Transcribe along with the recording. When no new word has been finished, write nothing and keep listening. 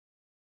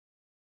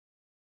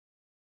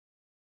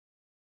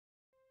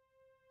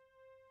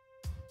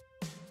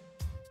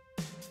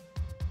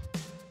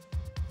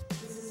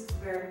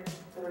where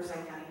the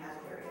Riverside County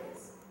hazard area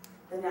is.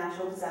 The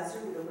natural disaster,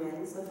 the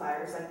winds, the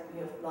fires, like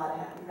we've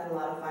had a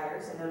lot of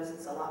fires. I noticed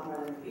it's a lot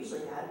more than we've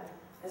usually had,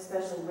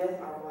 especially with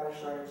our water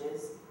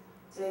shortages.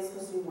 Today's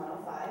supposed to be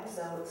 105,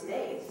 so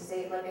today, to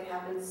say it like it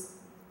happens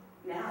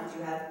now, do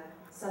you have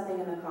something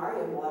in the car,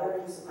 you have water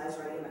and supplies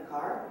ready in the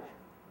car?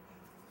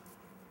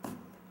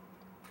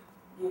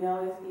 You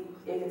know,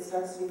 if it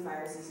starts to be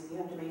fire season, you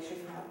have to make sure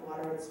you have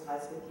water and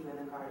supplies with you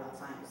in the car at all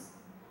times.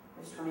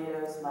 There's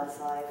tornadoes,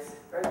 mudslides,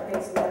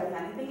 earthquakes. We haven't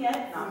had anything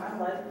yet, knock on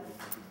wood.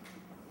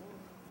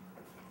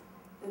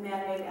 The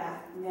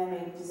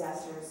man-made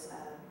disasters,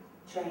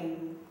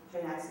 train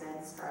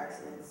accidents, car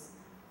accidents,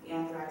 the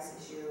anthrax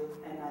issue,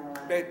 and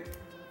 9/11. Okay.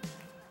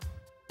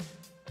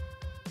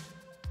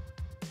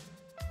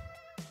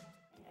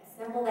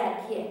 Assemble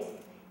that kit.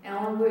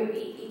 Now,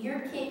 your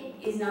kit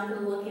is not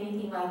going to look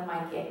anything like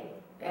my kit.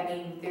 I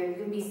mean, there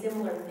could be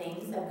similar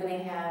things. I'm going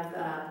to have,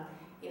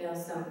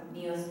 some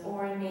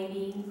Neosporin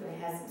maybe. I'm going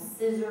to have some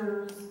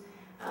scissors.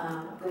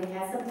 I'm going to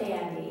have some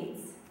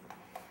Band-Aids.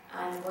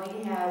 I'm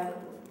going to have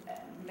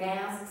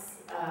masks,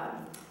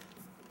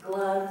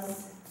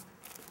 gloves,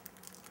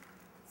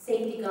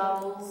 safety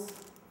goggles.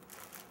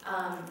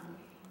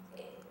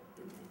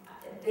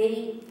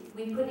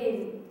 We put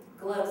in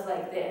gloves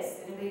like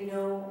this. Anybody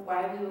know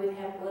why we would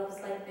have gloves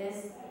like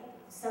this?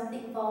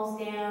 Something falls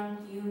down,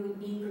 you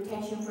need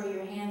protection for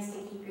your hands to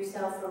keep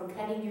yourself from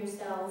cutting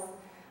yourself.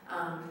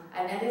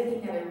 Another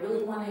thing that I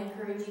really want to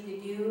encourage you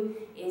to do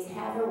is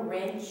have a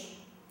wrench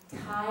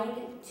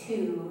tied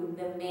to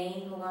the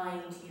main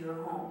line to your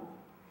home.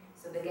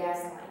 So the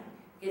gas line.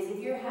 Because if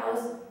your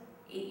house,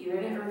 you're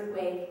in an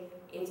earthquake,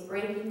 it's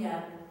breaking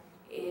up,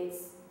 it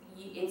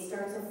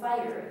starts a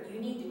fire, you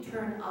need to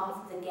turn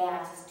off the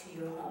gas to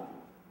your home.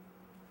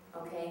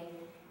 Okay?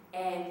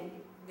 And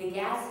the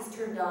gas is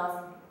turned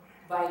off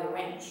by a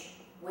wrench,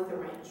 with a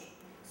wrench.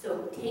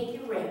 So take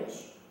your wrench,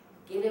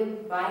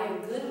 buy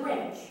a good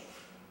wrench,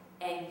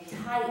 and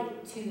tie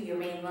it to your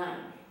main line.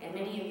 And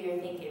many of you are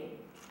thinking,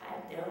 I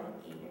don't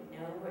even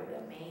know where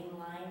the main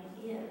line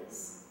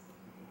is.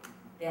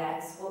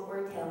 That's what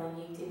we're telling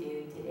you to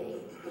do today,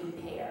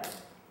 prepare.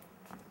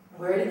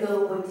 Where to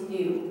go, what to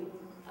do.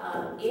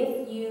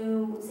 If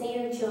you,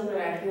 say your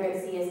children are here at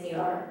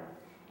CSDR,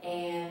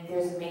 and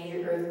there's a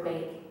major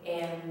earthquake,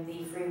 and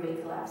the freeway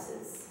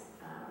collapses,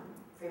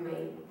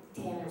 freeway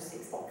 10 or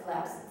 6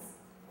 collapses.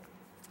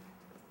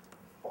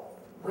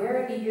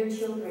 Where do your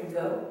children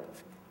go?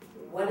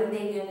 What are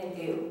they going to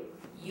do?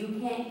 You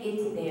can't get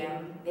to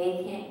them,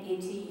 they can't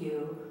get to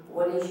you.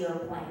 What is your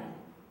plan?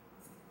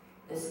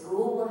 The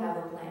school will have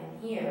a plan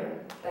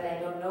here, but I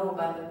don't know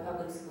about the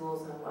public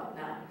schools and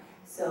whatnot.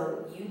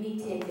 So you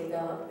need to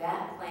develop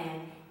that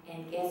plan,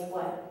 and guess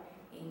what?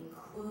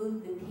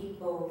 Include the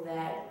people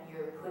that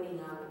you're putting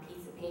on the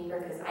piece of paper,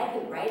 because I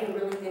could write a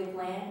really good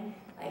plan.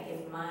 Like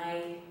if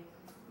my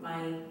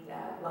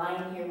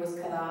line here was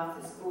cut off,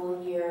 the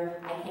school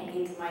here, I can't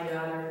get to my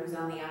daughter who's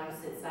on the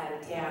opposite side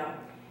of town,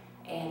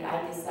 and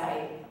I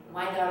decide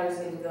my daughter's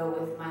going to go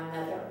with my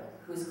mother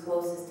who's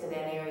closest to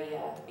that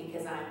area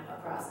because I'm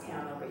across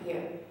town over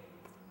here.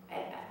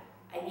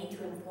 I need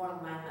to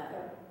inform my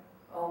mother.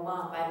 Oh,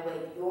 Mom, by the way,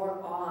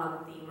 you're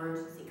on the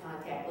emergency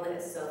contact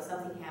list, so if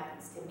something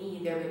happens to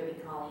me, they're going to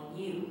be calling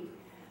you.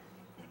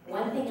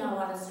 One thing I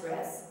want to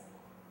stress,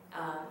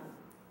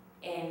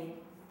 and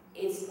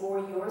it's for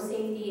your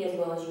safety as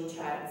well as your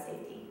child's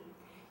safety.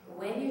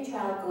 When your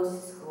child goes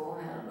to school,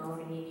 and I don't know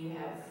if any of you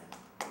have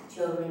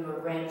children or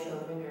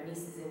grandchildren or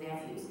nieces and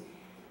nephews,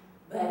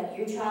 but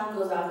your child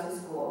goes off to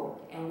school,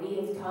 and we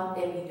have taught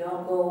them you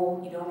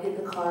don't get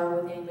in the car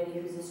with anybody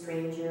who's a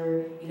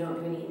stranger, you don't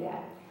do any of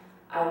that.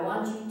 I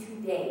want you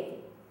today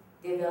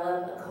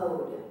develop a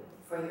code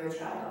for your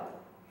child.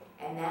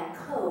 And that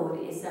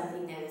code is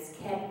something that is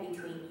kept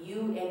between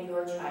you and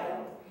your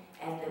child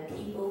and the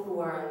people who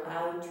are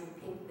allowed to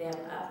pick them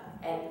up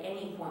at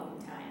any point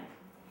in time.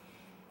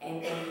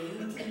 And then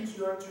you teach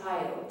your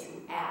child to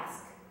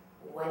ask,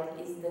 what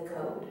is the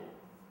code?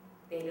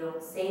 They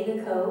don't say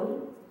the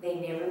code, they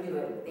never do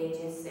it. They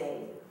just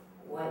say,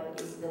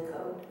 what is the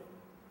code?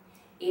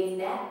 If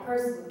that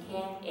person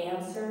can't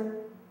answer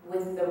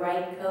with the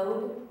right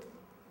code,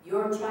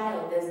 your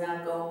child does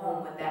not go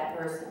home with that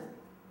person.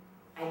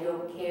 I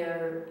don't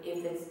care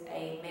if it's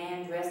a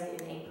man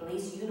dressed in a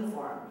police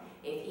uniform.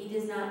 If he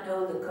does not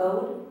know the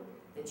code,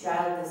 the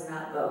child does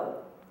not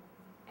go.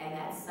 And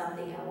that's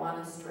something I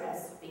want to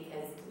stress,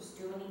 because there's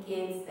too many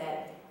kids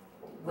that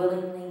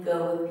willingly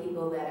go with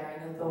people that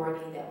are in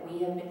authority that we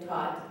have been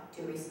taught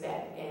to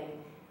respect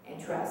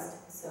and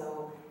trust.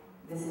 So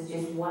this is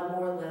just one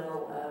more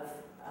level of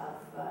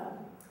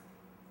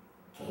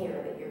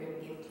care that you're going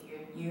to give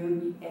to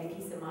you and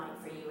peace of mind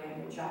for you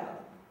and your child.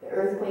 The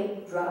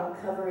earthquake,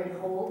 drop, cover, and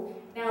hold.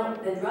 Now,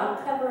 the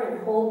drop, cover,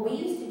 and hold, we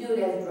used to do it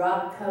as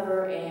drop,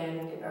 cover,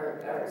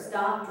 or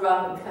stop,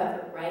 drop, and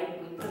cover,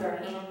 right? We put our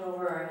hand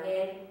over our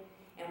head,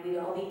 and we'd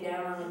all be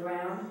down on the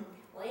ground.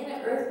 Well, in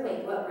an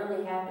earthquake, what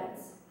really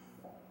happens?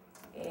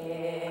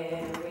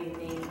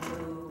 Everything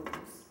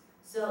moves.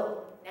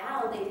 So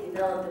now they've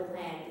developed a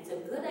plan. It's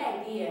a good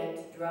idea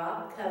to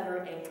drop, cover,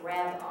 and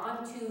grab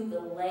onto the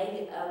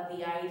leg of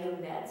the item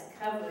that's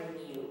covering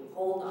you.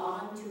 Hold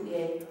on to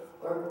it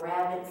or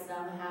grab it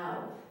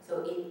somehow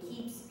so it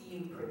keeps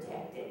you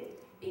protected.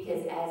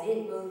 Because as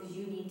it moves,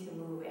 you need to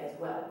move as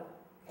well.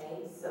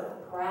 Okay, so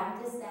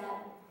practice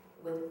that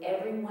with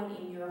everyone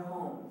in your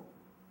home.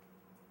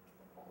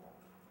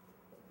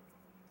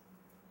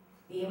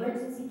 The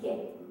emergency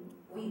kit.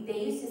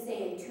 They used to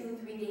say a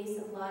 2-3 day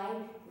supply.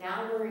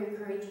 Now we're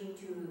encouraging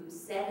to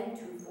 7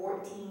 to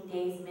 14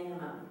 days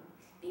minimum.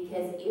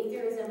 Because if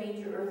there is a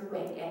major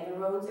earthquake and the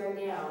roads are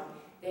down,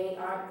 they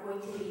aren't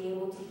going to be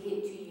able to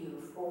get to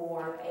you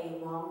for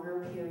a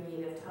longer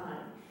period of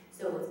time.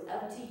 So it's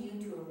up to you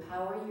to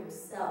empower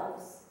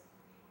yourselves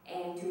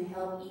and to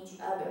help each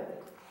other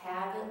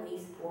have at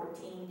least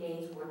 14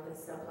 days worth of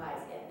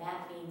supplies, and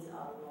that means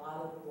a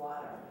lot of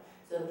water.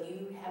 So if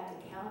you have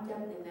to count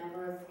up the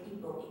number of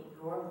people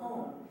in your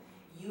home,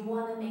 you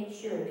want to make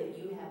sure that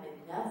you have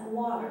enough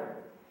water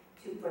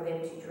for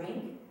them to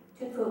drink,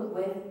 to cook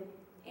with,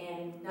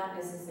 and not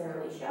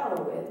necessarily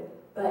shower with,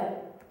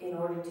 but in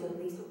order to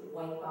at least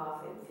wipe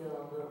off and feel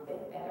a little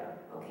bit better,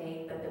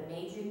 okay? But the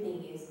major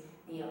thing is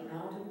the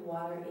amount of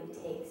water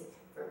it takes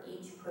for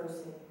each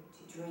person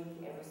to drink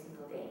every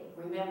single day.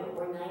 Remember,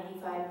 we're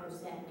 95%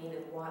 made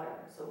of water,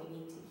 so we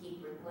need to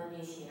keep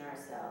replenishing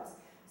ourselves.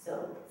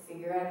 So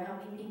figure out how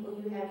many people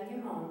you have in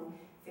your home,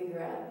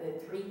 figure out the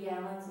 3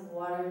 gallons of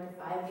water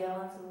to 5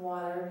 gallons of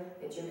water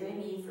that you're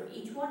going to need for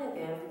each one of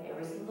them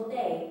every single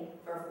day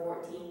for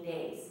 14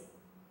 days.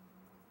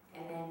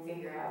 And then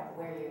figure out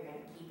where you're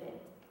going to keep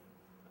it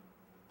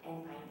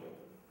and find it.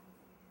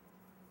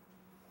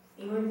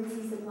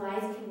 Emergency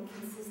supplies can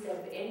consist of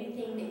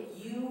anything that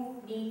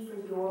you need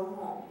for your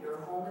home. Your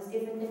home is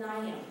different than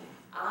I am.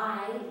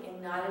 I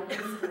am not an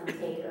insulin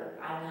taker.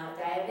 I'm not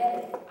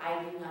diabetic.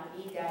 I do not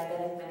need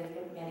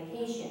diabetic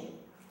medication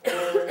or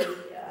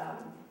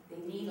the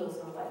needles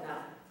and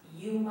whatnot.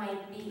 You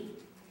might be.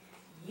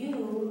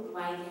 You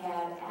might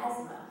have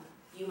asthma.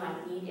 You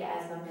might need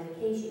asthma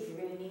medication.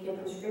 You're going to need a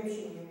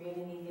prescription. You're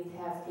going to need to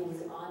have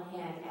things on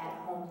hand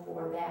at home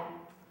for that.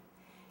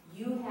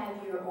 You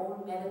have your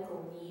own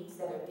medical needs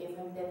that are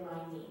different than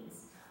my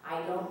needs.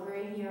 I don't wear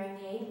a hearing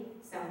aid.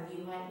 Some of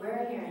you might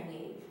wear a hearing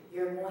aid.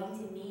 You're going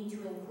to need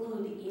to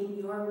include in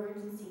your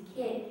emergency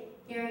kit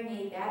hearing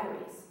aid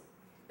batteries,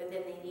 but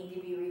then they need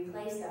to be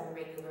replaced on a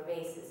regular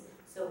basis.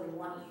 So we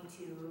want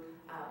you to,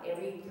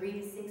 every 3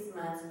 to 6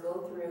 months,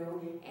 go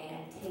through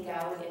and take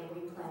out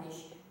and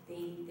replenish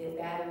the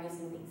batteries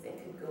and things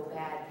that could go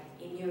bad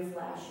in your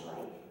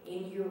flashlight,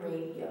 in your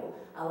radio.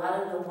 A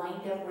lot of the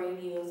wind-up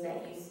radios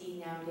that you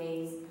see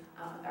nowadays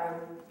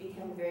are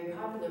becoming very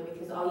popular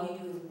because all you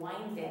do is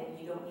wind them.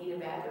 You don't need a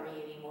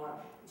battery anymore,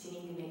 but you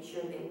need to make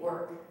sure they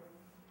work.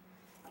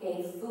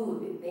 Okay,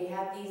 food. They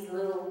have these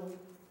little,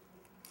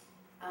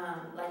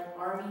 like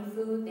army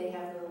food, they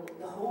have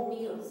the whole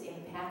meals in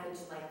a package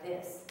like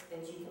this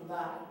that you can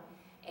buy.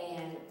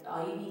 And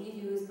all you need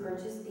to do is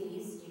purchase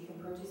these. You can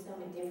purchase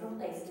them in different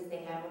places.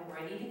 They have them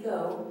ready to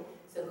go.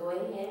 So go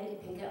ahead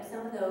and pick up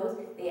some of those.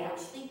 They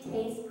actually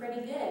taste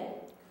pretty good.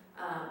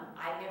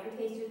 I've never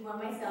tasted one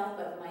myself,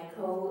 but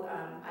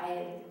I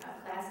had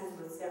classes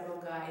with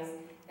several guys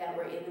that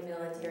were in the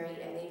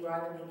military, and they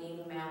brought them and gave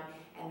them out.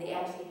 And they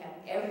actually have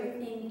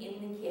everything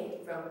in the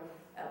kit, from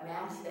a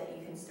match that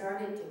you can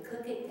start it, to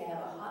cook it, to have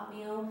a hot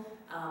meal,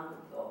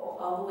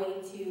 all the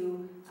way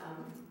to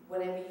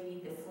whatever you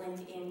need the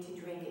flint in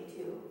to drink it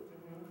to.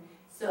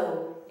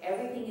 So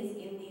everything is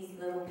in these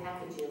little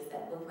packages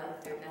that look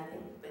like they're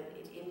nothing, but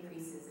it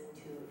increases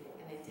into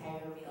an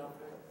entire meal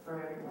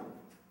for everyone.